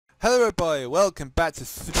Hello everybody, welcome back to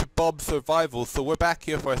Super Bob Survival. So we're back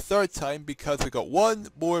here for a third time because we got one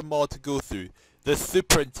more mod to go through. The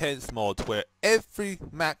Super Intense mod, where every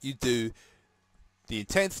map you do, the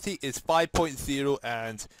intensity is 5.0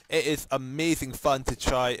 and it is amazing fun to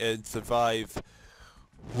try and survive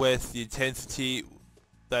with the intensity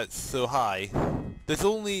that's so high. There's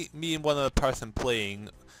only me and one other person playing.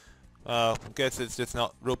 I guess it's just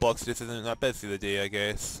not, Roblox just isn't that busy today, I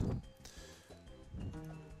guess.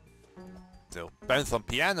 So, bounce on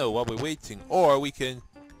piano while we're waiting, or we can...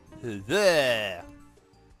 There!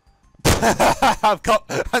 I've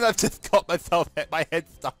just got myself hit, my head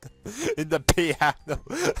stuck in the piano.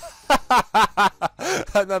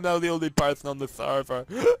 And I'm now the only person on the server.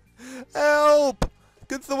 Help!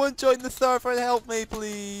 Can someone join the server and help me,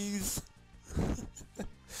 please?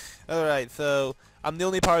 Alright, so I'm the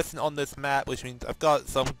only person on this map, which means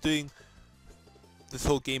I'm doing this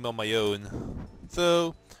whole game on my own.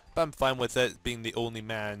 So, but I'm fine with it being the only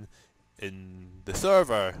man in the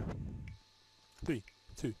server. 3,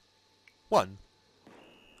 2, 1.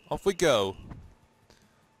 Off we go.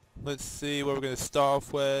 Let's see where we're going to start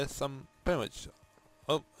off with. Some pretty much.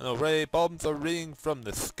 Oh, an array. Bombs are raining from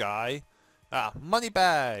the sky. Ah, money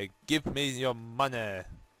bag. Give me your money.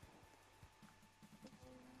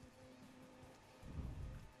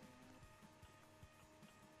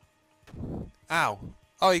 Ow.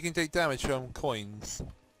 Oh, you can take damage from coins.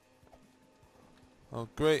 Oh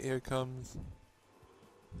great, here it comes.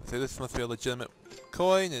 So this must be a legitimate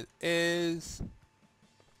coin. It is.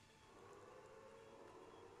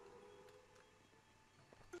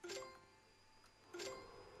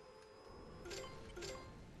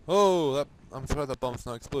 Oh, I'm surprised that bomb's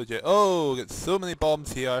not exploded yet. Oh, get so many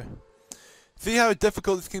bombs here. See how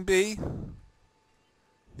difficult this can be?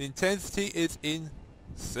 The intensity is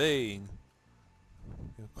insane.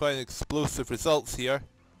 Quite explosive results here.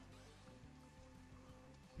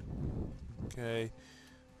 Okay.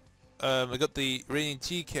 I got the raining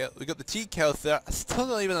tea kettle. We got the tea kettles there. I still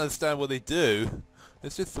don't even understand what they do.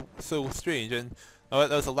 It's just so strange. And oh,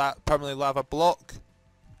 that was a permanently lava block.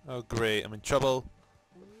 Oh great, I'm in trouble.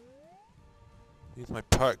 Use my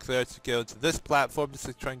perk there to get onto this platform just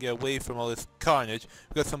to try and get away from all this carnage.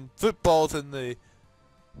 We got some footballs in the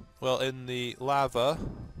lava.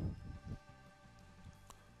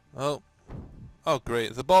 Oh great,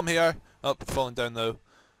 there's a bomb here. Oh, it's falling down though.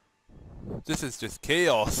 This is just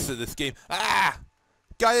chaos in this game. Ah!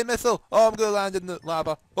 Guided missile! Oh, I'm gonna land in the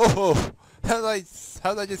lava. Oh! How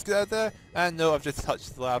did I just get out there? And no, I've just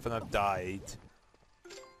touched the lava and I've died.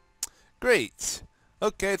 Great!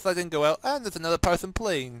 Okay, so I didn't go out. And there's another person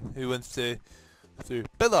playing who wants to do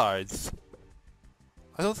billiards.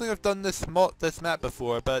 I don't think I've done this map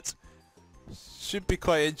before, but should be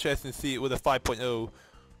quite interesting to see it with a 5.0.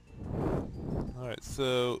 Alright,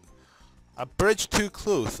 so... A bridge too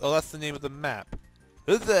close. Oh, that's the name of the map.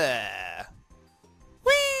 There!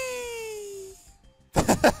 Whee!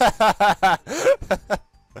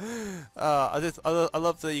 I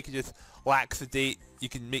love that you can just laxidate. You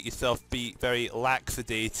can make yourself be very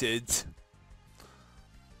laxidated.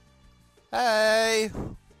 Hey!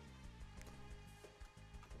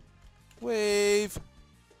 Wave!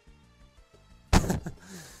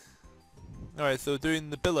 Alright, so doing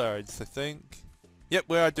the billiards, I think. Yep,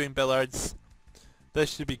 we are doing billiards.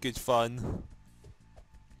 This should be good fun.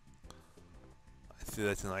 I see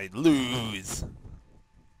that and I lose.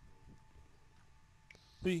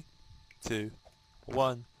 3, 2,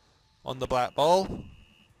 1. On the black ball.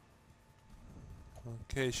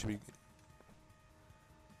 Okay, should be...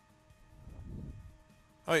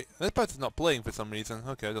 Oh wait, this person's not playing for some reason.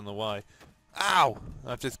 Okay, I don't know why. Ow!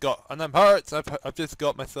 And I'm hurt! I've just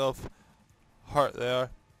got myself hurt there.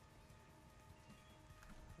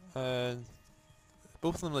 And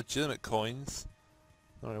both of them legitimate coins.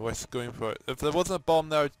 Alright, we're going for it. If there wasn't a bomb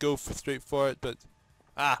there, I'd go straight for it, but...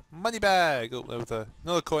 Ah! Money bag! Oh, there was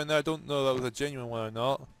another coin there. I don't know if that was a genuine one or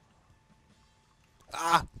not.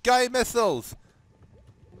 Ah! Guided missiles!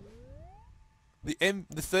 The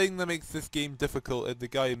thing that makes this game difficult is the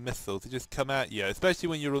guided missiles. They just come at you, especially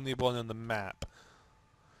when you're only one on the map.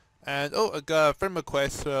 And, oh, I got a friend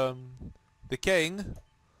request from the king.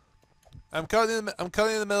 I'm currently in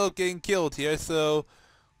the middle of getting killed here, so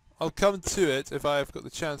I'll come to it if I've got the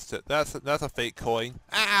chance to. That's a fake coin.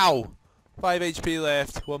 Ow! 5 HP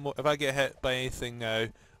left. One more. If I get hit by anything now,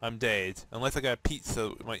 I'm dead. Unless I get a pizza,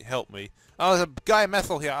 it might help me. Oh, there's a guy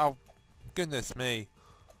missile here. Oh, goodness me.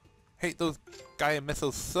 Hate those guy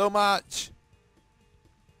missiles so much.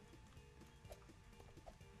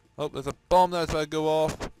 Oh, there's a bomb there, so I go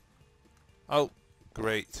off. Oh,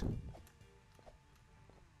 great.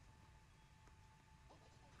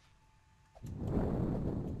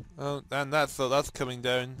 Oh, and that's coming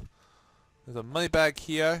down. There's a money bag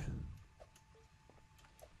here.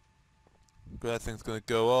 That thing's gonna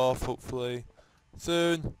go off hopefully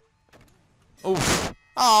soon. Oof!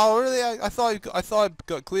 Oh, really? I thought I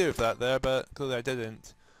got clear of that there, but clearly I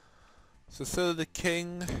didn't. So the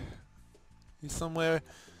king, he's somewhere.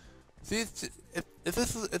 See, if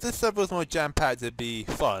this server was more jam-packed, it'd be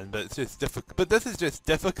fun, but it's just difficult. But this is just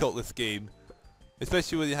difficult. This game,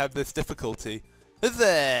 especially when you have this difficulty.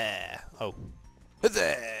 There. Oh,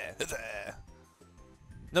 there.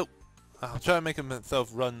 Nope. I'll try and make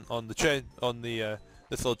himself run on the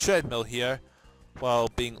this little treadmill here, while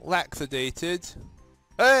being laxated.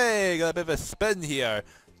 Hey, got a bit of a spin here.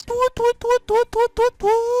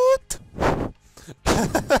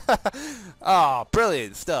 Ah,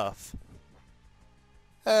 brilliant stuff.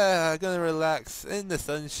 Gonna relax in the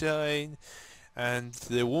sunshine, and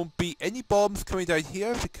there won't be any bombs coming down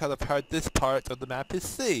here because I've heard this part of the map is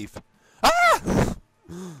safe. Ah!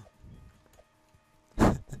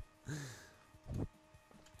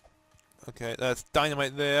 Okay, that's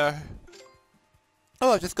dynamite there.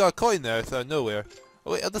 Oh, I've just got a coin there, so nowhere.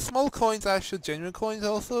 Oh, wait, are the small coins actual genuine coins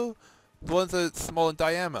also? The ones that are small in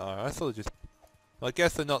diameter? I thought just. Well, I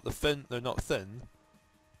guess they're not thin. They're not thin.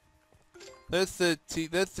 There's the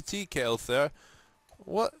tea kettles there.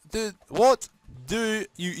 What do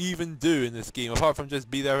you even do in this game apart from just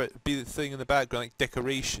be sitting in the background like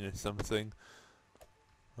decoration or something?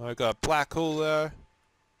 Oh, I got a black hole there.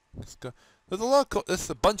 There's a lot of there's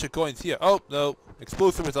a bunch of coins here. Oh no,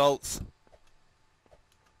 explosive results.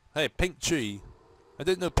 Hey, pink tree. I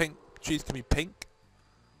didn't know pink trees can be pink.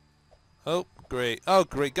 Oh great. Oh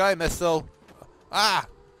great, guy missile. Ah!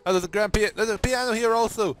 Oh, there's a piano here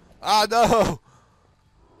also. Ah no!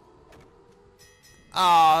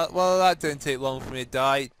 Ah, well that didn't take long for me to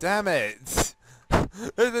die. Damn it!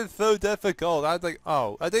 This is so difficult. I was like,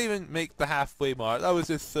 oh, I didn't even make the halfway mark. That was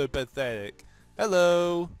just so pathetic.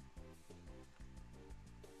 Hello.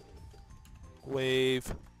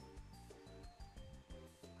 Wave.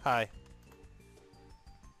 Hi.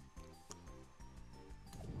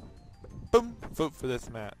 Boom! Vote for this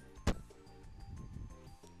map.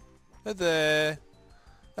 Hi there.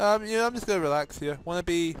 I'm just gonna relax here. Wanna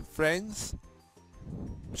be friends?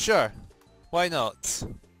 Sure. Why not? So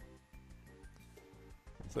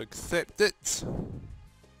accept it.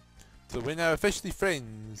 So we're now officially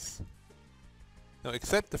friends. Now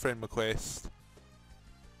accept the friend request.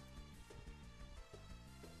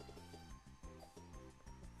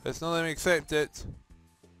 It's not letting me accept it.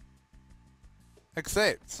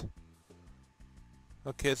 Accept.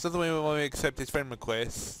 Okay, it's not the way we want me to accept his friend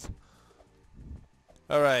request.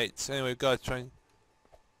 Alright, anyway, we've got to try and...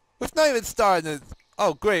 We've not even started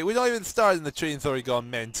Oh great, we're not even started and the train's already gone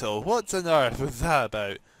mental. What on earth was that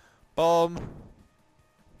about? Bomb.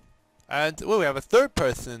 And, well, we have a third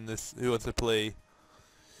person in this who wants to play.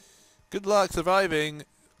 Good luck surviving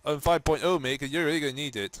on 5.0, mate, because you're really going to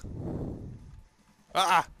need it.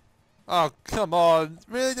 Ah! Oh, come on.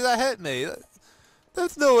 Really, did that hit me?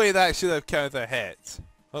 There's no way that should have counted a hit.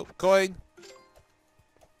 Oh, coin.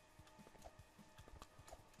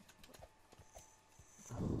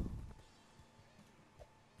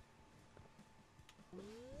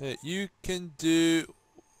 You can do...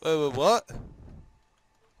 what?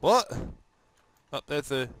 What? Oh,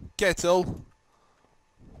 there's a kettle.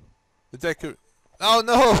 The decor... Oh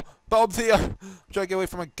no! Bob's here! I'm trying to get away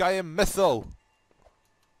from a Gaia missile.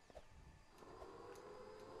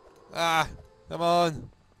 Ah! Come on!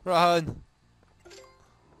 Run!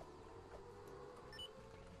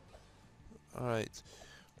 Alright.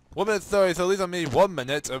 1 minute story, so at least I made 1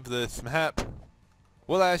 minute of this map.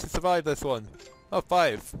 Will I actually survive this one? Oh,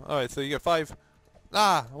 5. Alright, so you get 5.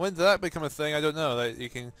 Ah! When did that become a thing? I don't know. That you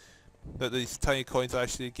can... That these tiny coins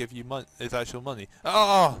actually give you money. It's actual money.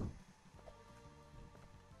 Oh!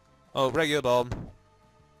 Oh, regular bomb.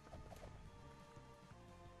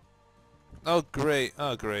 Oh, great.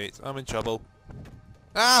 Oh, great. I'm in trouble.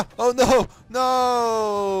 Ah! Oh, no!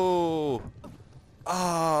 No!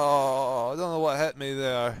 Oh, I don't know what hit me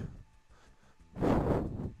there.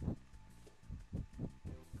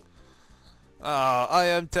 Ah, I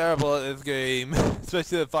am terrible at this game.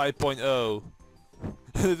 Especially at 5.0.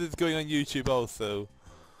 This is going on YouTube also.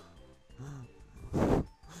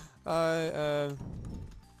 I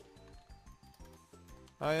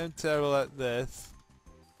am terrible at this.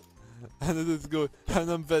 And this is going,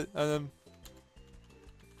 and I'm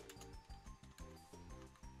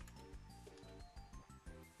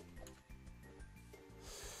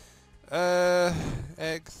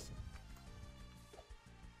X.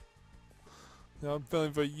 No, I'm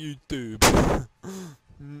filming for YouTube.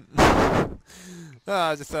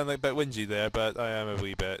 I just sound like a bit whingy there, but I am a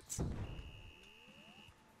wee bit.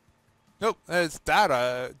 Nope, there's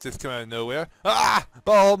Dara just come out of nowhere. Ah!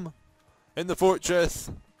 Bomb! In the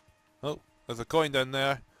fortress! Oh, there's a coin down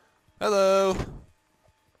there. Hello!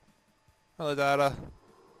 Hello, Dara.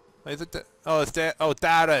 Is it oh, it's oh,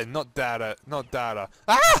 Dara, not Dara, not Dara.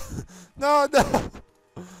 Ah! No, no!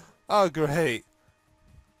 Oh, great.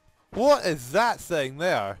 What is that thing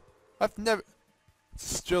there? I've never...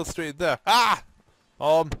 Drill straight there. Ah!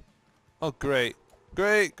 Oh, great.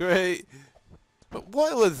 Great, great. But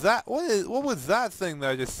what was that? What was that thing that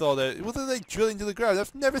I just saw there? Was it like drilling to the ground?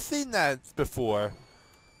 I've never seen that before.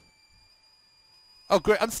 Oh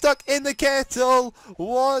great, I'm stuck in the kettle!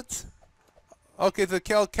 What? Okay, the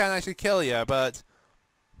kettle can actually kill you, but...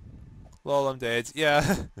 Lol, I'm dead.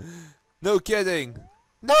 Yeah. No kidding.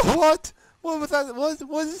 No, what? What was that? What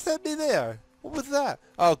just sent me there? What was that?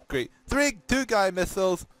 Oh great. Two guy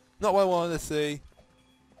missiles. Not what I wanted to see.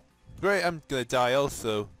 Great, I'm gonna die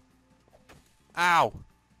also. Ow!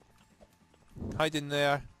 Hide in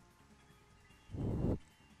there.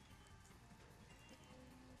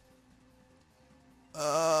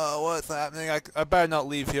 What's happening? I better not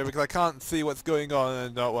leave here because I can't see what's going on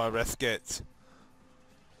and I don't want to risk it.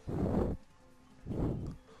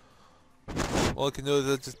 All I can know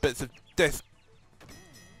is just bits of death.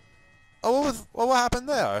 Oh, what happened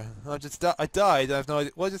there? I died. I have no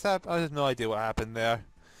idea. What just happened? I have no idea what happened there.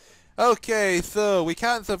 Okay, so we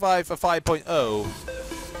can't survive a 5.0.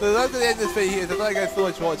 So that's the end of this video here. So thank you guys so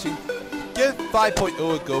much for watching. Give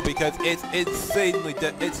 5.0 a go because it's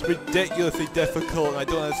it's ridiculously difficult and I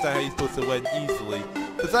don't understand how you're supposed to win easily.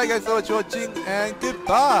 So thank you guys so much for watching and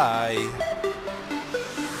goodbye! Oh,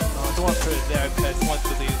 I don't want to put it there because once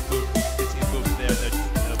the leaves go, there, they're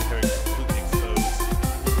very completely exposed.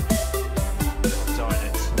 Oh, darn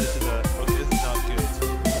it. This is not good.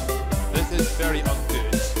 This is very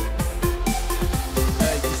ungood.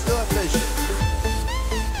 You still have vision.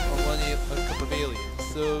 A couple of aliens.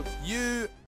 So you